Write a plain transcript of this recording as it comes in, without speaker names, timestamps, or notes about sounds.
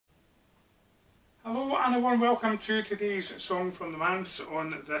Hello and a warm welcome to today's song from the manse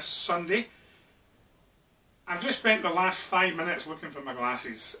on this Sunday. I've just spent the last 5 minutes looking for my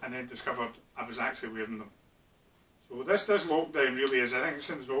glasses and then discovered I was actually wearing them. So this lockdown really is, I think it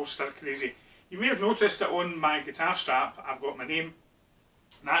sounds all stir crazy. You may have noticed that on my guitar strap I've got my name.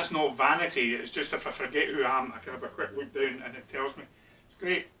 That's not vanity, it's just if I forget who I am I can have a quick look down and it tells me. It's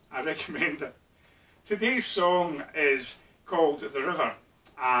great, I recommend it. Today's song is called The River,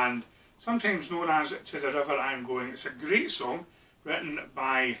 and sometimes known as To the River I'm Going. It's a great song written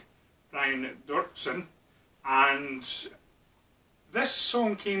by Brian Dorkson, and this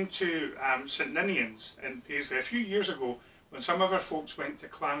song came to St Ninian's in Paisley a few years ago when some of our folks went to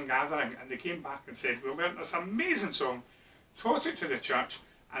clan gathering, and they came back and said, we learnt this amazing song, taught it to the church,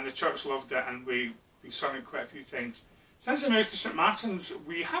 and the church loved it, and we sung it quite a few times. Since I moved to St Martin's,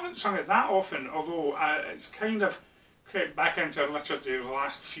 we haven't sung it that often, although it's kind of crept back into our liturgy over the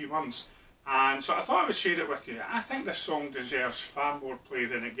last few months, and so I thought I would share it with you. I think this song deserves far more play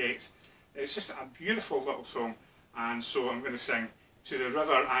than it gets. It's just a beautiful little song, and so I'm going to sing To the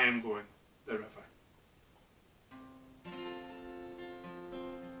River I Am Going, The River.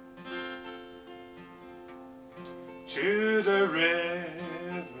 To the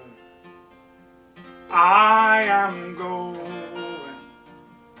river I am going,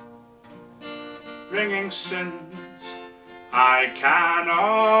 bringing sins I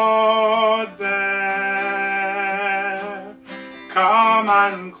cannot bear. Come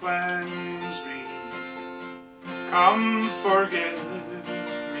and cleanse me, come forgive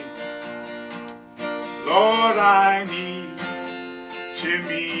me. Lord, I need to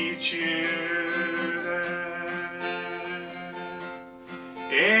meet you there.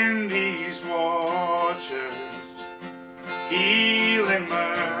 In these waters, healing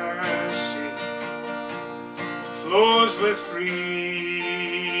mercy flows with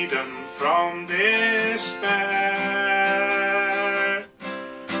freedom from despair.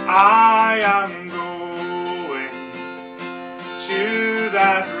 I am going to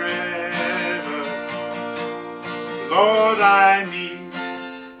that river. Lord, I need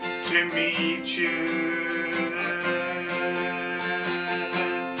to meet you there.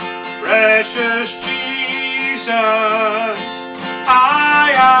 Precious Jesus,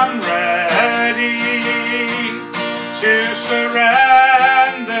 I am ready to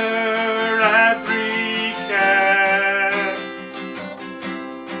surrender every care.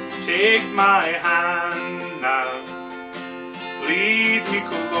 Take my hand now, lead me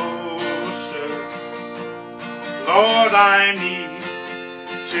closer. Lord, I need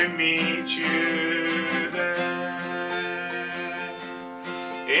to meet you there.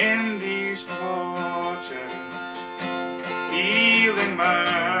 In these waters, healing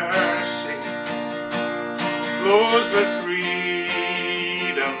mercy flows with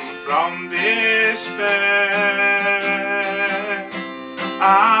freedom from despair.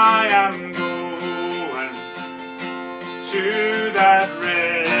 I am going to that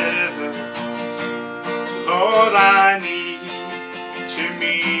river. Lord, I need to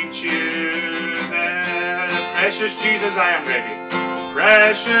meet you there. Precious Jesus, I am ready.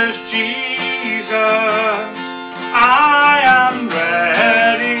 Precious Jesus, I am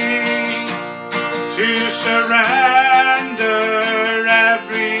ready to surrender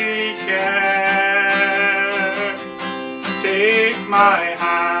every care. Take my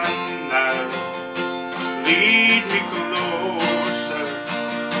hand now, lead me closer.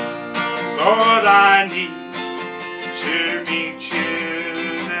 Lord, I need to meet you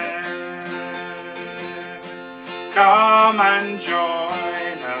there. Come and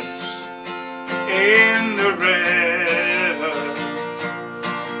join us in the river.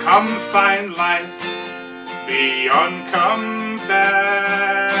 Come find life beyond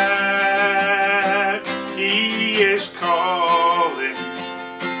compare. He is calling,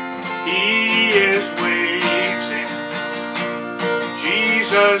 He is waiting.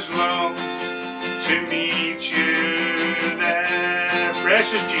 Jesus longs to meet you there.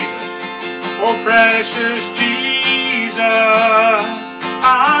 Precious Jesus, oh precious Jesus,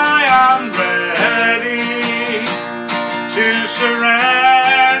 I am ready to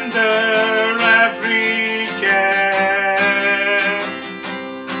surrender every care.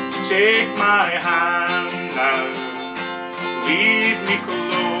 Take my hand now, lead me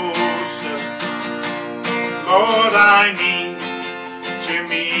closer. Lord, I need to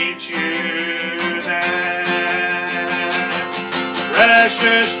meet you there.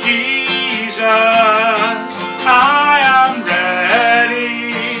 Precious Jesus, I am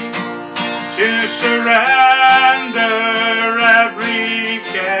ready to surrender every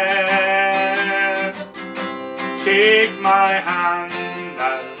care. Take my hand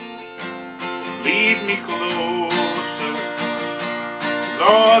now, lead me closer.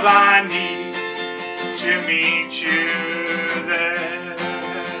 Lord, I need to meet you there.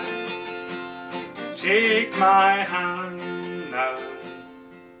 Take my hand now,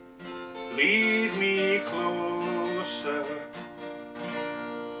 lead me closer.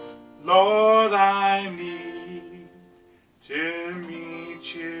 Lord, I need to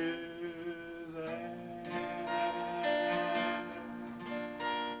meet you there.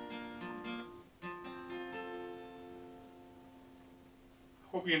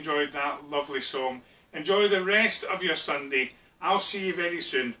 Hope you enjoyed that lovely song. Enjoy the rest of your Sunday. I'll see you very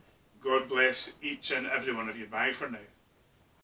soon. God bless each and every one of you. Bye for now.